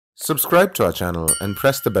Subscribe to our channel and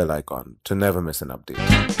press the bell icon to never miss an update.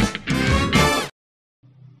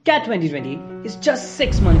 CAT 2020 is just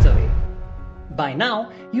 6 months away. By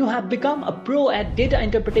now, you have become a pro at data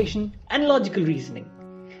interpretation and logical reasoning.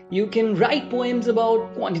 You can write poems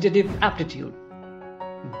about quantitative aptitude.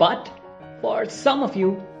 But for some of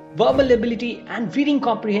you, verbal ability and reading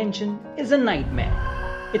comprehension is a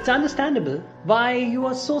nightmare. It's understandable why you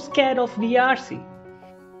are so scared of VARC.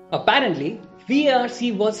 Apparently,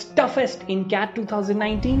 VARC was toughest in CAT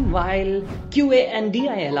 2019 while QA and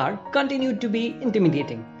DILR continued to be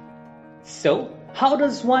intimidating. So, how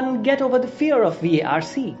does one get over the fear of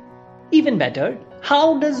VARC? Even better,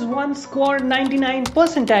 how does one score 99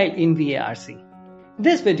 percentile in VARC?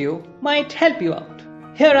 This video might help you out.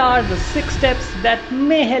 Here are the 6 steps that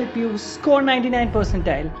may help you score 99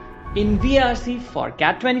 percentile in VARC for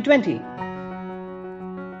CAT 2020.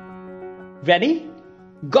 Ready?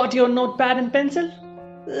 Got your notepad and pencil?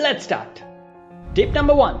 Let's start. Tip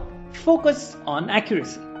number 1. Focus on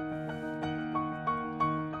accuracy.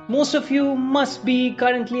 Most of you must be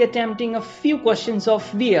currently attempting a few questions of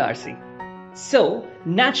VARC. So,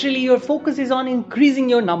 naturally your focus is on increasing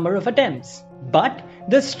your number of attempts. But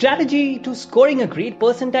the strategy to scoring a great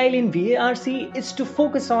percentile in VARC is to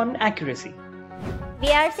focus on accuracy.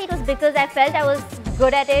 VARC was because I felt I was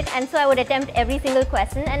good at it, and so I would attempt every single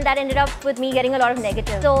question, and that ended up with me getting a lot of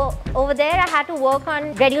negatives. So over there I had to work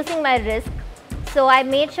on reducing my risk. So I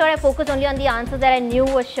made sure I focused only on the answers that I knew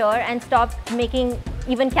were sure and stopped making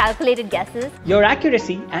even calculated guesses. Your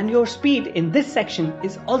accuracy and your speed in this section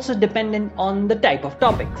is also dependent on the type of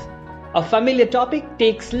topics. A familiar topic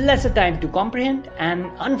takes lesser time to comprehend, and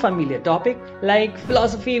unfamiliar topic like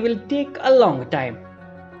philosophy will take a longer time.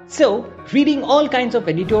 So, reading all kinds of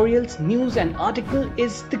editorials, news and articles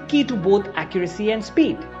is the key to both accuracy and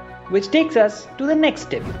speed, which takes us to the next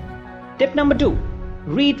tip. Tip number 2.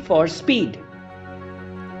 Read for speed.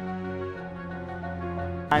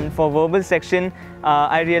 And for verbal section,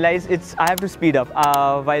 I realized I have to speed up.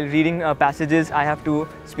 While reading passages, I have to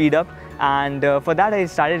speed up. And for that, I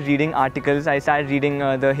started reading articles. I started reading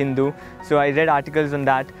the Hindu. So I read articles on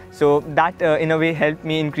that. So that in a way helped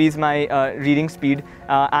me increase my reading speed.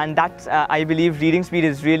 And that's, I believe reading speed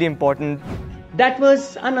is really important. That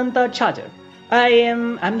was Ananta Chajar. I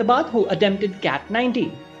am Ahmedabad who attempted CAT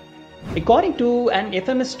 19. According to an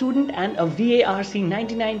FMS student and a VARC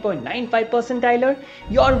 99.95 percentiler,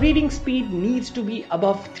 your reading speed needs to be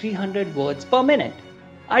above 300 words per minute.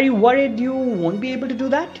 Are you worried you won't be able to do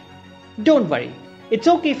that? Don't worry, it's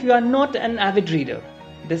okay if you are not an avid reader.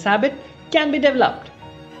 This habit can be developed.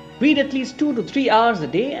 Read at least 2 to 3 hours a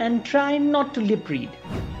day and try not to lip read.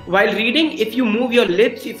 While reading, if you move your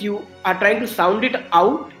lips, if you are trying to sound it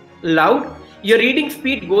out loud, your reading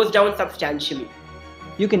speed goes down substantially.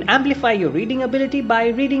 You can amplify your reading ability by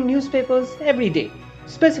reading newspapers every day,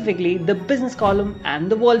 specifically the business column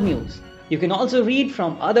and the world news. You can also read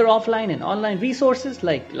from other offline and online resources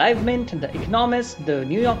like LiveMint, The Economist, The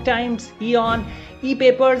New York Times, Eon,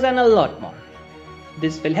 e-papers and a lot more.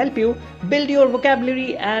 This will help you build your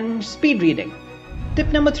vocabulary and speed reading.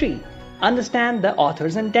 Tip number 3. Understand the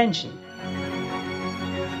author's intention.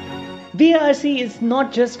 VARC is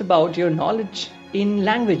not just about your knowledge in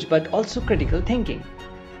language but also critical thinking.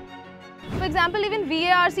 For example, even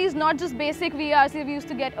VARC is not just basic VARC we used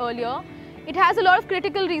to get earlier. It has a lot of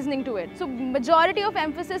critical reasoning to it. So majority of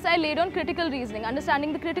emphasis I laid on critical reasoning,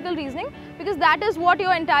 understanding the critical reasoning, because that is what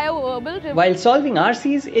your entire verbal... While solving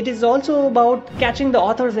RCs, it is also about catching the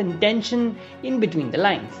author's intention in between the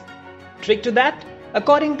lines. Trick to that,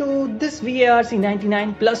 according to this VARC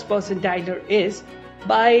 99 plus percentiler, is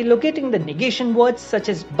by locating the negation words such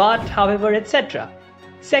as but, however, etc.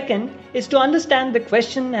 Second is to understand the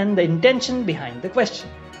question and the intention behind the question.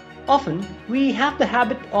 Often, we have the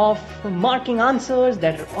habit of marking answers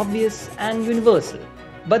that are obvious and universal,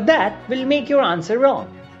 but that will make your answer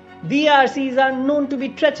wrong. VARCs are known to be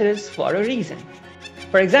treacherous for a reason.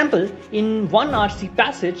 For example, in one RC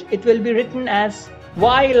passage, it will be written as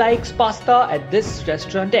Y likes pasta at this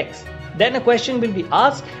restaurant X. Then a question will be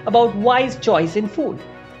asked about Y's choice in food.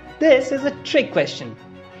 This is a trick question.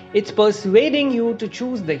 It's persuading you to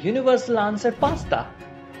choose the universal answer pasta.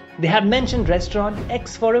 They have mentioned restaurant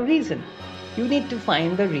X for a reason. You need to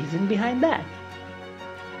find the reason behind that.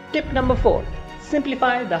 Tip number 4.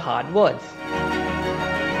 Simplify the hard words.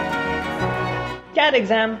 CAT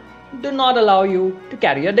exam do not allow you to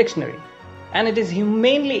carry a dictionary, and it is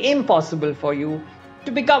humanly impossible for you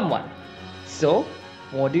to become one. So,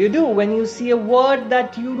 what do you do when you see a word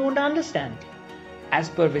that you don't understand? As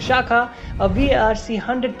per Vishakha, a VARC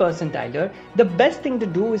 100 percentiler, the best thing to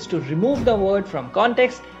do is to remove the word from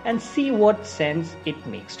context and see what sense it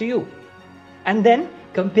makes to you. And then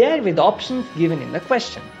compare with options given in the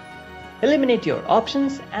question. Eliminate your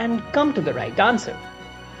options and come to the right answer.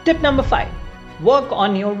 Tip number 5. Work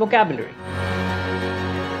on your vocabulary.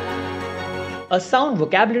 A sound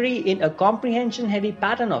vocabulary in a comprehension-heavy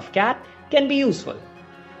pattern of CAT can be useful,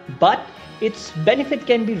 but its benefit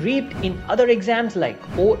can be reaped in other exams like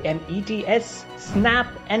OMETS, SNAP,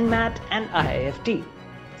 NMAT and IIFT,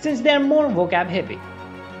 since they are more vocab heavy.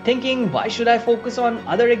 Thinking, why should I focus on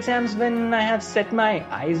other exams when I have set my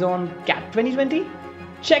eyes on CAT 2020?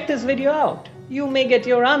 Check this video out. You may get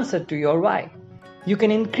your answer to your why. You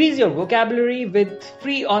can increase your vocabulary with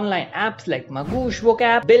free online apps like Magoosh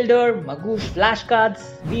Vocab Builder, Magoosh Flashcards,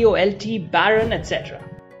 VOLT, Baron, etc.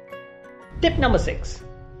 Tip number 6.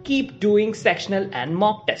 Keep doing sectional and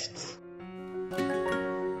mock tests.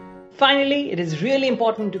 Finally, it is really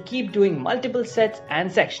important to keep doing multiple sets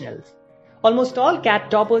and sectionals. Almost all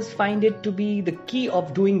CAT toppers find it to be the key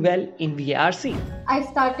of doing well in VARC. I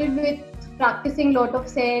started with practicing lot of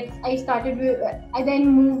sets. I then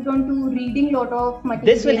moved on to reading lot of material.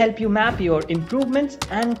 This will help you map your improvements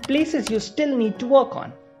and places you still need to work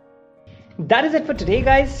on. That is it for today,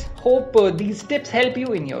 guys. Hope these tips help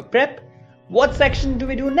you in your prep. What section do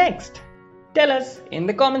we do next? Tell us in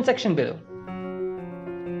the comment section below.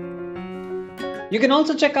 You can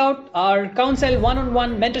also check out our Counsel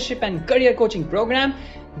one-on-one mentorship and career coaching program.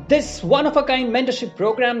 This one-of-a-kind mentorship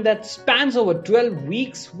program that spans over 12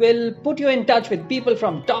 weeks will put you in touch with people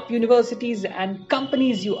from top universities and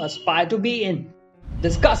companies you aspire to be in.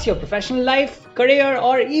 Discuss your professional life, career,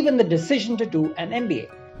 or even the decision to do an MBA.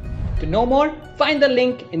 To know more, find the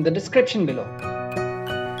link in the description below.